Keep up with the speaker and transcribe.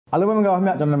အားလုံးပဲမင်္ဂလာပါခင်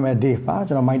ဗျကျွန်တော်နာမည် Dave ပါ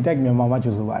ကျွန်တော် MindTech မြန်မာမှာ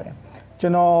ကြိုဆိုပါရစေကျွ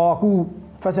န်တော်အခု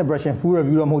first impression full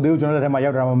review တော့မဟုတ်သေးဘူးကျွန်တော်လက်ထက်မှာ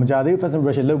ရောက်တာမှမကြသေးဘူး first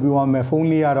impression လုပ်ပြီးသွားမယ်ဖုန်း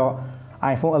လေးကတော့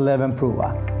iPhone 11 Pro ပါ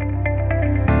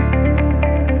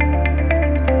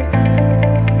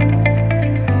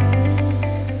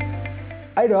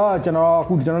အဲ့တော့ကျွန်တော်အ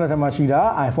ခုကျွန်တော်လက်ထက်မှာရှိတာ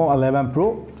iPhone 11 Pro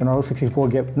ကျွန်တော်တို့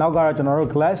 64GB နောက်ကတော့ကျွန်တော်တို့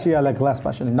glass ရှိရလဲ glass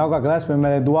version နောက်က glass ပြင်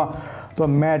မဲ့သူက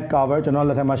matte cover ကျွန်တော်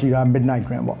လက်ထက်မှာရှိတာ midnight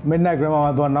gram ပေါ့ midnight gram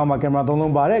မှာသူကနောက်မှာ camera 3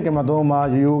လုံးပါတယ် camera 3လုံးမှာ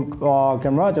UV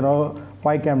camera ကျွန်တော်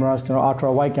wide camera ကျွန်တော် ultra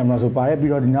wide camera ဆိုပါတယ်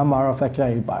ပြီးတော့ဒီနားမှာတော့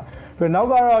flashlight တွေပါတယ်ပြီးတော့နောက်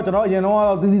ကတော့ကျွန်တော်အရင်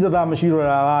တော့သီးသီးမရှိတော့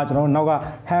တာကကျွန်တော်နောက်က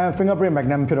hand fingerprint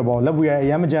magnet ဖြစ်တော့ပေါ့လက်ပွေရအ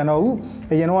ရင်မကြံတော့ဘူး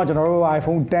အရင်တော့ကျွန်တော်တို့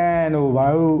iPhone 10တို့ဘာ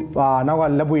လို့နောက်က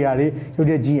လက်ပွေရတွေရုပ်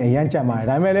တရက်ကြီးအရင်ကြံပါတယ်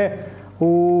ဒါပေမဲ့လည်း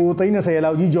ဟို30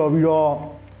လောက်ကြီးကြော်ပြီးတော့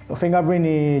fingerprint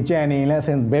နေကြံနေလဲအဆ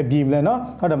င်ပဲပြေးမလဲเนาะ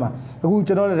ဟုတ်တယ်မအခု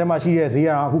ကျွန်တော်လက်ထဲမှာရှိတဲ့ဈေးက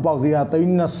အခုပေါက်ဈေးက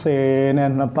320နဲ့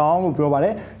2000လို့ပြောပါတ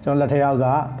ယ်ကျွန်တော်လက်ထဲရောက်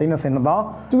စား320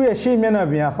 2000သူ့ရဲ့ရှေ့မျက်နှာ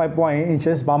ပြင်က 5.8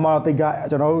 inches ဘာမှတော့တိတ်က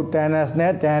ကျွန်တော်တို့ 10s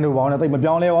နဲ့ 10 တို့ဘောင်းနဲ့တိတ်မ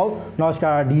ပြောင်းလဲပါဘူး notch က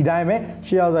ဒီတိုင်းပဲ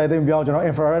ရှေ့ရောက်စားတိတ်မပြောင်းကျွန်တော်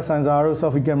infrared sensor တို့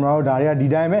selfie camera တို့ဒါတွေကဒီ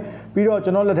တိုင်းပဲပြီးတော့ကျွ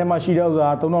န်တော်လက်ထဲမှာရှိတဲ့ဥစ္စာ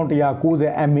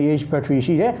3190 mAh battery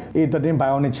ရှိတယ် A13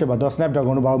 bionic chip ပါတော့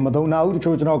snapdragon တို့ဘာလို့မသုံးတာဘူးတ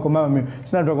ချို့ကျွန်တော် comment မှာ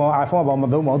snapdragon iPhone ဘာမှမ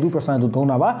သုံးပါဘူး 2% တို့သုံး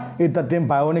တာပါA13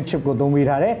 bionic chip ကိုသုံးပေး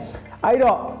ထားတယ်အဲ့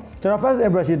တော့ကျွန်တော် first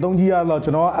impression သုံးကြည့်ရတော့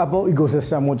ကျွန်တော် Apple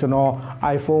ecosystem ကိုကျွန်တော်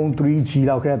iPhone 3G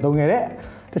လောက်ခဲသုံးခဲ့တယ်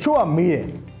တချို့ကမေးတယ်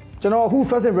ကျွန်တော်အခု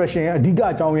first impression ရဲ့အဓိက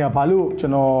အကြောင်းရင်းကဘာလို့ကျွ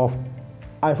န်တော်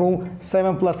iPhone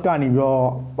 7 Plus ကနေပြီးတော့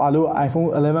ဘာလို့ iPhone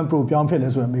 11 Pro ပြောင်းဖြစ်လဲ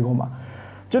ဆိုတဲ့မေးခွန်းပါ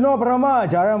ကျွန်တော်ပထမ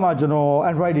ဂျားရမှာကျွန်တော်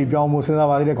Android တွေပြောင်းဖို့စဉ်းစား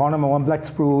ပါသေးတယ်ခေါင်းထဲမှာ OnePlus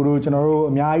Pro တို့ကျွန်တော်တို့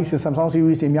အများကြီး Samsung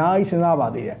series တွေအများကြီးစဉ်းစားပါ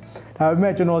သေးတယ်ဒါပေ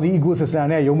မဲ့ကျွန်တော်ဒီ ecosystem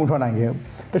နဲ့ရုံးမထွက်နိုင်ခဲ့ဘူး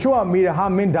တချို့ကမေးတယ်ဟာ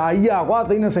မင်းဒါကြီးကွာ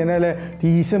30နဲ့လဲ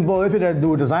ဒီ simple ပဲဖြစ်တဲ့ဒီ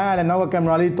design ကလည်းနောက်က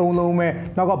camera လေး3လုံးပဲ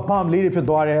နောက်က bump လေးတွေဖြစ်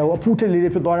သွားတယ်ဟိုအဖူးထစ်လေးတွေ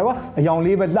ဖြစ်သွားတယ်ကွာအယောင်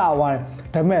လေးပဲလှသွားတယ်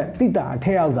ဒါပေမဲ့တိတာအထ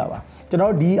က်ရောက်စားပါကျွန်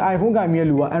တော်ဒီ iPhone ကင်ပြီးတဲ့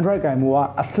လူက Android ကင်မှုက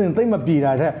အစင်သိမ့်မပြေ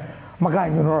တာတဲ့မကင်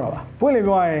ညွှန်တော့တာပါပွင့်လေ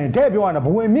ပြောရင်တဲ့ပြောရတာဘ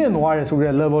ဝင်မြင့်သွားတယ်ဆို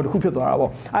တဲ့ level တစ်ခုဖြစ်သွားတာပေါ့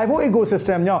iPhone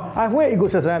ecosystem ညောင်း iPhone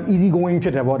ecosystem easy going ဖြ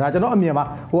စ်တယ်ပေါ့ဒါကျွန်တော်အမြင်ပါ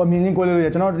ဟိုအမြင်ချင်းကွဲလို့ရ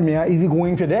ကျွန်တော်အမြင်က easy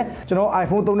going ဖြစ်တယ်ကျွန်တော်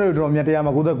iPhone သုံးတဲ့လူတော်များ199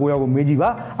ယောက်ကိုမေးကြည့်ပါ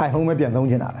iPhone ပဲပြန်သုံး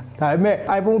ချင်တာပဲဒါပေမဲ့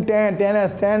iPhone 10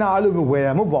 10s 10အဲ့လိုမျိုးဝယ်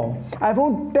တာမဟုတ်ပါဘူး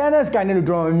iPhone 10s ကိုင်တဲ့လူ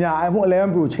တော်များ iPhone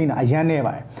 11 Pro ချိန်တာအရန်နေ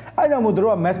ပါတယ်အဲ့ကြောင့်မို့သူ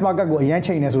တို့က mass market ကိုအရန်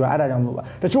ချိန်နေဆိုတာအဲ့ဒါကြောင့်မို့ပါ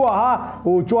တချို့ကဟာ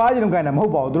ဟိုကြွားချင်လို့ကိုင်တာမဟု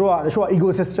တ်ပါဘူးသူတို့ကတချို့က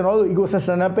ecosystem ကျွန်တော်တို့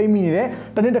ecosystem နဲ့ပိတ်မိနေတယ်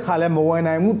တစ်နှစ်တစ်ခါလဲမဝယ်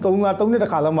နိုင်ဘူး3နှစ်တ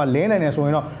စ်ခါလောက်မှလဲနိုင်တယ်ဆိုရ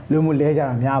င်တော့လူမျိုးလဲကြ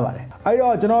တာများပါတယ်အဲ့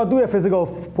တော့ကျွန်တော်သူ့ရဲ့ physical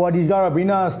body ကတော့ဘီ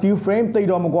နာ steel frame တိတ်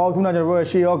တော့မကွာခုနကကျွန်တော်တို့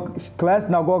ရှေ့ရော glass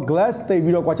နောက်က glass တိတ်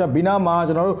ပြီးတော့ကွာချဘီနာမှာ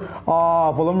ကျွန်တော်တို့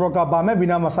volume rocker ပါမယ်ဘီ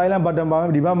နာမှာ silent button ပါမယ်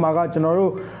ဒီဘက်မှာကကျွန်တော်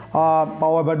တို့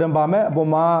power button ပါမယ်အပေါ်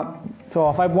မှာ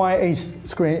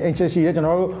5.8 screen inches ရှိတယ်ကျွန်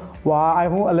တော်တို့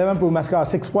iPhone 11 Pro Max က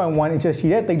 6.1 inches ရှိ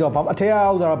တယ်တိတ်တော့အထက်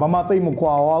အောက်ဆိုတော့ဘာမှသိမ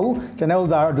ကွာဘူးကျွန်တော်ဥ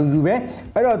စားတော့အတူတူပဲ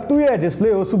အဲ့တော့သူ့ရဲ့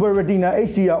display ကို Super Retina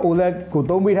HDR OLED ကို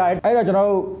သုံးပေးထားတယ်အဲ့တော့ကျွန်တော်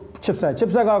တို့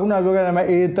chipset ကခုနပြောခဲ့တဲ့မှာ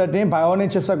A13 bionic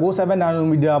chipset ကို7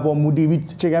 nanometer ပေါ်မူတည်ပြီး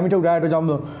ခြေခံပြီးထုတ်ထားတဲ့အတွက်ကြောင့်မ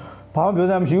လို့ဘာမှပြော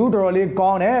စရာမရှိဘူးတော်တော်လေးကော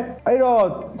င်းတယ်အဲ့တော့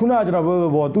ခုနကကျွန်တော်ပြော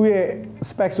လို့ပေါ့သူ့ရဲ့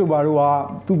specs ဆိုပါတော့က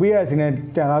သူပေးရတဲ့စီနဲ့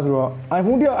တန်လားဆိုတော့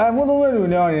iPhone သုံးတဲ့လူတွေ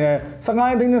အနေနဲ့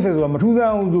15-30ဆိုတော့မထူးဆ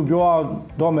န်းဘူးဆိုပြော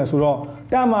တော့မယ်ဆိုတော့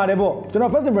တန်ပါတယ်ပေါ့ကျွန်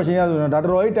တော် first impression ရဆိုတော့ဒါ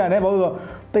တော်တော်လေးတန်တယ်ဘာလို့ဆိုတော့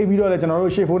တိတ်ပြီးတော့လေကျွန်တော်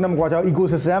တို့ share phone နဲ့မကွာချော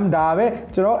ecosystem ဒါပဲ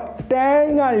ကျွန်တော်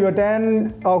10ကနေပြီး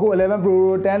10အခု11 Pro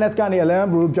 10s ကနေ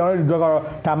11 Pro ပြောင်းတဲ့လူတွေကတော့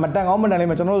ဒါမတန်ကောင်းမတန်လိ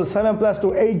မ့်မယ်ကျွန်တော်တို့7 Plus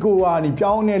တို့8 Go ကနေ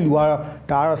ပြောင်းတဲ့လူကတော့ဒါ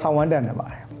ကတော့ဆောင်းဝမ်းတန်နေပါ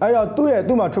တယ်အဲ့တော့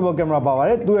သူ့မှာ triple camera ပါပါတ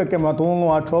ယ်သူ့ရဲ့ camera သုံး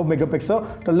လုံးက12 megapixel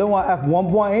တစ်လုံးက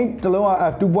f1.8 တစ်လုံးက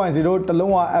f2.0 တစ်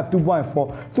လုံးက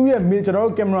f2.4 သူ့ရဲ့ကျွန်တော်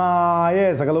တို့ camera ရဲ့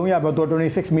စကားလုံးရပြော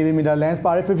26mm lens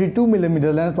ပါတယ် 52mm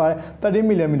lens ပါတယ်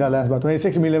 30mm lens ပါ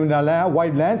 26mm lens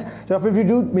wide lens ကျွန်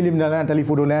တော် 52mm lens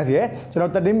telephoto lens ရယ်ကျွန်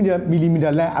တော် 30mm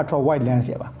lens ultra wide lens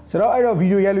ရယ်ပါကျွန်တော်အဲ့တော့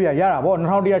video ရိုက်လို့ရတာပေါ့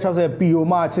2160 PO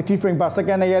မှာ60 frame per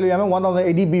second နဲ့ရိုက်လို့ရမယ်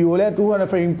 1080 PO လဲ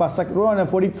200 frame per second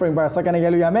 240 frame per second နဲ့ရို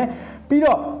က်လို့ရမယ်ပြီး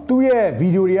တော့သူ့ရဲ့ဗီ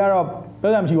ဒီယိုတွေကတော့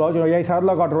ပြောစရာမရှိပါဘူးကျွန်တော်ရိုက်ထားတဲ့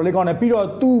လောက်ကတော့တော်တော်လေးကောင်းတယ်ပြီးတော့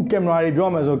သူ့ကင်မရာတွေပြောရ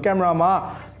မယ်ဆိုကင်မရာမှာ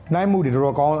နိုင်မှုတွေတော်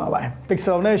တော်ကောင်းလာပါတယ်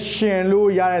pixel နဲ့ရှင်လို့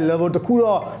ရတဲ့ level တခု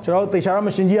တော့ကျွန်တော်တို့သေချာတော့မ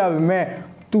ရှင်ကြည့်ရပါမယ်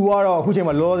သူကတော့အခုချိန်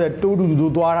မှာလောလောဆယ်တိုးတူ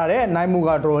သွားထားတယ်နိုင်မှုက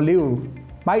တော်တော်လေးကို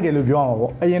မိုက်တယ်လို့ပြောရမှာ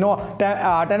ပေါ့အရင်တော့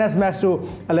 10s Max တို့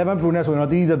11 Pro နဲ့ဆိုရင်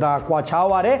တော့တီးသတာကွာချား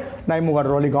ပါတယ်နိုင်မှုက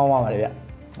တော်တော်လေးကောင်းသွားပါတယ်ဗျ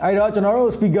အဲ့တော့ကျွန်တော်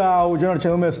တို့ speaker ကိုကျွန်တော်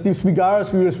channel မှာ Steve speaker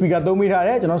stereo speaker သုံးမိထားတ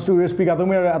ယ်ကျွန်တော် stereo speaker သုံး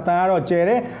မိထားတဲ့အတန်ကတော့ကျယ်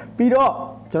တယ်ပြီးတော့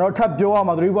ကျွန်တော်ထပ်ပြောရ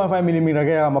မှာ 3.5 mm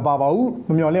ကမပါပါဘူး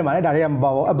မမျော်လင့်ပါနဲ့ဒါတွေကမပါ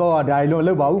ပါဘူး Apple ကဒါတွေလုံးမ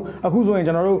လုပ်ပါဘူးအခုဆိုရင်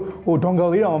ကျွန်တော်တို့ဟို dongle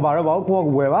လေးတော့မပါတော့ပါဘူးကိုယ့်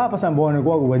ကိုဝယ်ပါပတ်စံပေါ်နေ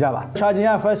ကိုယ့်ကိုဝယ်ကြပါ charging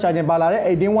က fast charging ပါလာတဲ့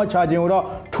 18W charging ကိုတော့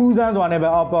ထူးဆန်းစွာနဲ့ပဲ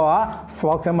Apple က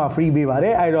Fox မှာ free ပေးပါတ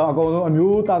ယ်အဲ့တော့အကုန်လုံးအ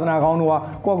မျိုးသာသနာကောင်းတို့က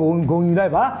ကိုယ့်ကိုဂုဏ်ယူလို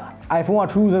က်ပါ iPhone က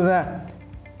ထူးဆန်းဆန်း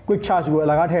quick charge ကိုအ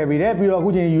လကားထည့်ပေးတယ်ပြီးတော့အခု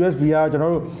ချိန် USB ကကျွန်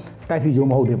တော်တို့ Type C ရုံ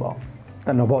မဟုတ်သေးပါဘူး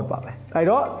Thunderbolt ပါပဲအဲ့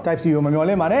တော့ Type C ကိုမမျှော်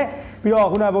လင့်ပါနဲ့ပြီးတော့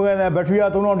ခုနပြောခဲ့တဲ့ battery က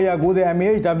 3190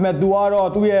 mAh ဒါပေမဲ့သူကတော့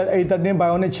သူ့ရဲ့ A13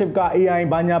 Bionic chip က AI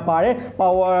ဘာညာပါတယ်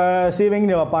power saving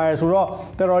တွေပါတယ်ဆိုတော့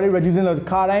တော်တော်လေး reducing လို့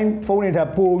ခါတိုင်းဖုန်းတွေထပ်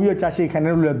ပို့ပြီးတော့ကြာရှည်ခံတ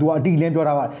ယ်လို့လည်းသူကအတီလင်းပြော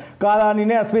ထားပါတယ် color အနေ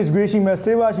နဲ့ space gray ရှိမယ်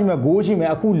silver ရှိမယ် gold ရှိမယ်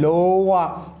အခုလုံးဝ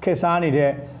ခက်စားနေ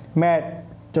တဲ့ matte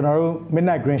ကျွန်တော်တို့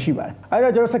midnight green ရှိပါတယ်အဲ့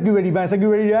တော့ကျွန်တော် security ဘန်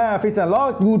security က face and lock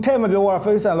သူထည့်မပြောရ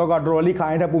face and lock ကတော်တော်လေးခို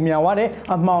င်းတဲ့ပုံမြန်သွားတယ်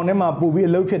အမှောင်ထဲမှာပို့ပြီး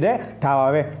အလုပ်ဖြစ်တယ်ဒါပါ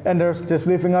ပဲ under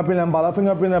display fingerprint နဲ့ပါလာ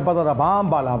fingerprint နဲ့ပတ်သက်တာဘာမှမ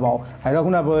ပါလာပါဘူးအဲ့တော့ခု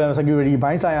နပြောတဲ့ security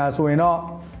ဘိုင်းဆိုင်ရာဆိုရင်တော့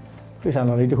face and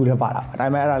lock လေးတစ်ခုလည်းပါတာဒါပေ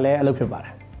မဲ့အဲ့ဒါလည်းအလုပ်ဖြစ်ပါတ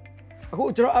ယ်အခု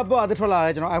ကျွန်တော် Apple အသစ်ထွက်လာ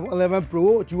တဲ့ကျွန်တော် iPhone 11 Pro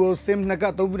Dual SIM နှစ်က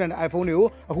သုံးပြတဲ့ iPhone တွေကို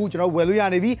အခုကျွန်တော်ဝယ်လို့ရ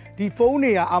နေပြီဒီဖုန်း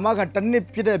တွေကအာမခံတစ်နှစ်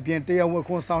ဖြစ်တဲ့ပြင်တရားဝင်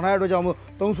ခွန်ဆောင်ထားတဲ့အတွက်ကြောင့်မို့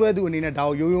သုံးစွဲသူအနေနဲ့ဒါ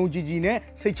ကိုရုံကြီးကြီးနဲ့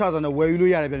စိတ်ချစွာနဲ့ဝယ်ယူ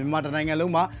လို့ရတယ်ဗျမြန်မာတိုင်းနိုင်ငံ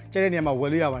လုံးမှာကျတဲ့နေရာမှာဝ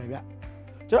ယ်လို့ရပါတယ်ဗျ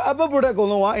ကျွန်တော် Apple product အကုန်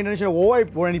လုံးက international worldwide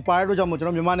warranty ပါတဲ့အတွက်ကြောင့်မို့ကျွန်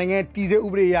တော်မြန်မာနိုင်ငံတည်ဆဲဥ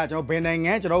ပဒေအရကျွန်တော်ဘယ်နိုင်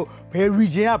ငံကျွန်တော်ဘယ်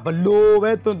region ကဘလို့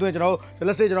ပဲတွန်းတွန်းကျွန်တော်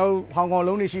let's say ကျွန်တော်ဟောင်ကောင်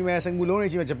လုံးနေရှိမယ်စင်ကာပူလုံးနေ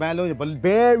ရှိမယ်ဂျပန်လုံးဘ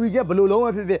ယ် region ဘလို့လုံးပဲ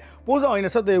ဖြစ်ဖြစ်ပို့ဆောင်ရေး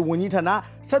နဲ့ဆက်သွယ်ဝန်ကြီးဌာန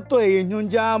ဆက်သွယ်ရေးညွှန်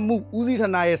ကြားမှုဦးစီးဌာ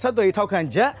နရဲ့ဆက်သွယ်ရေးထောက်ခံ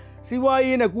ချက်စီးပွား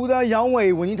ရေးနဲ့ကူးသားရောင်းဝယ်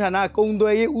ရေးဝန်ကြီးဌာနကုန်သွ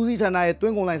ယ်ရေးဦးစီးဌာနရဲ့တွ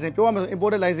င်းကုန်လိုင်စင်ပြောရမယ်ဆို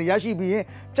imported license ရရှိပြီးရင်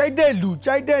ကြိုက်တဲ့လူ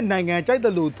ကြိုက်တဲ့နိုင်ငံကြိုက်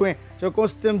တဲ့လူတွင်းကျွန်တော်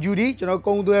custom duty ကျွန်တော်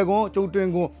ကုန်သွယ်ခွန်ကျုံတွင်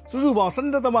ခွန်စုစုပေါင်း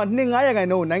17.25ရာခိုင်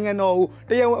နှုန်းနိုင်ငံတော်ကို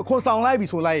တရားဝင်အခွန်ဆောင်လိုက်ပြီ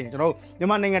ဆိုလိုက်ရင်ကျွန်တော်မြန်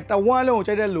မာနိုင်ငံတဝန်းလုံးကို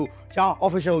ကြိုက်တဲ့လူရောင်း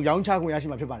official ရောင်းချခွင့်ရရှိ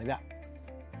မှာဖြစ်ပါတယ်ဗျ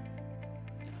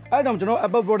အဲ့တော့ကျွန်တော်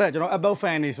Apple product ကျွန်တော် Apple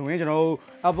fan နေဆိုရင်ကျွန်တော်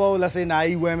Apple let's say နိုင်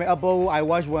ဝယ်မယ် Apple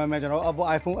iWatch ဝယ်မယ်ကျွန်တော် Apple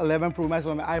iPhone 11 Pro Max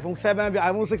ဝယ်မယ် iPhone 7 ပြ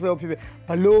iPhone 6 ပဲဖြစ်ဖြစ်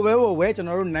ဘလို့ပဲဝယ်ကျွန်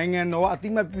တော်တို့နိုင်ငံတော်ကအတိ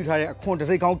မတ်ပြုထားတဲ့အခွန်တစ်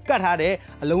စိတ်ကောင်းကတ်ထားတဲ့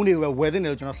အလုံးတွေကိုပဲဝယ်သင့်တ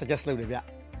ယ်လို့ကျွန်တော် suggest လုပ်တယ်ဗျ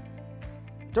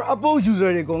ကျွန်တော် Apple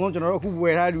user တွေအကုန်လုံးကျွန်တော်တို့အခုဝ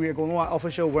ယ်ထားတဲ့လူတွေအကုန်လုံးက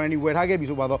official warranty ဝယ်ထားခဲ့ပြီ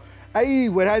ဆိုပါတော့အဲ့ဒီ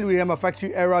ဝယ်ထားတဲ့လူတွေထဲမှာ factory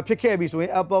error ဖြစ်ခဲ့ပြီဆိုရ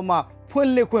င် Apple မှာဖွင့်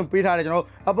လှစ်ခွင့်ပေးထားတယ်ကျွန်တော်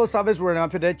Apple service warranty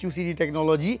မှာဖြစ်တဲ့ QCD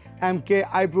technology MK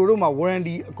iPro တို့မှာ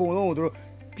warranty အကုန်လုံးကိုတို့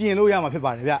ပြင်လို့ရမှာဖြစ်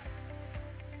ပါတယ်ဗျ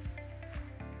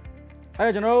အဲ့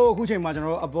တော့ကျွန်တော်အခုချိန်မှာကျွန်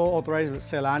တော် Apple authorized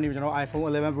seller နေကျွန်တော် iPhone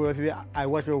 11 Pro ဖြစ်ဖြစ်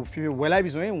iWatch ဖြစ်ဖြစ်ဝယ်လိုက်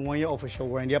ပြီဆိုရင်1 year official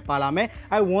warranty ပါလာမယ်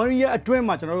အဲ့1 year အတွင်း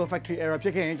မှာကျွန်တော်တို့ factory error ဖြ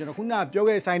စ်ခဲ့ရင်ကျွန်တော်ခုနကပြော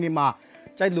ခဲ့တဲ့ sign တွေမှာ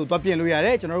ကြိုက်လို့တွားပြင်လို့ရတ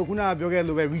ယ်ကျွန်တော်တို့ခုနကပြောခဲ့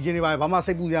လို့ပဲ region တွေပါဘာမှ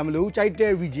စိတ်ပူစရာမလိုဘူးကြိုက်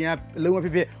တဲ့ region ကအလုံးဝဖြ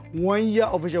စ်ဖြစ်1 year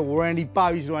official warranty ပါ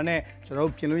ပြီဆိုတာနဲ့ကျွန်တော်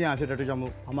တို့ပြင်လို့ရဖြစ်တဲ့အတွက်ကြောင့်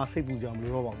မို့ဘာမှစိတ်ပူစရာမ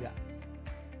လိုတော့ပါဘူးဗျ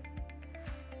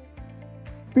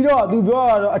ပြီးတော့သူပြော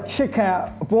တော့အချစ်ခံ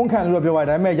အပွန်းခံလို့ပြောပါတယ်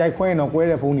ဒါပေမဲ့ရိုက်ခွဲရင်တော့ကွဲ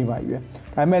တဲ့ဖုန်းတွေပါကြီးပဲဒါ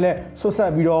ပေမဲ့လည်းဆွတ်ဆ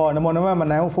က်ပြီးတော့နံပါတ်မ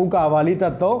နိုင်ဘူးဖုန်းကာဗာလေးတ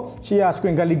က်တော့ရှေ့က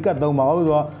screen ကလေးကတ်တော့မှာဟုတ်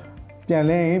ဆိုတော့ပြန်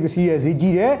လဲရင်ပစ္စည်းရဲ့ဈေး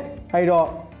ကြီးတယ်အဲ့တော့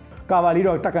ကာဗာလေး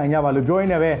တော့တက်ကန်ရပါလို့ပြောရ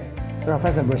င်းနဲ့ပဲကျွန်တော်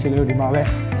fast and brush လေးလို့ဒီမှာပဲ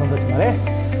သုံးသပ်ချင်ပါတယ်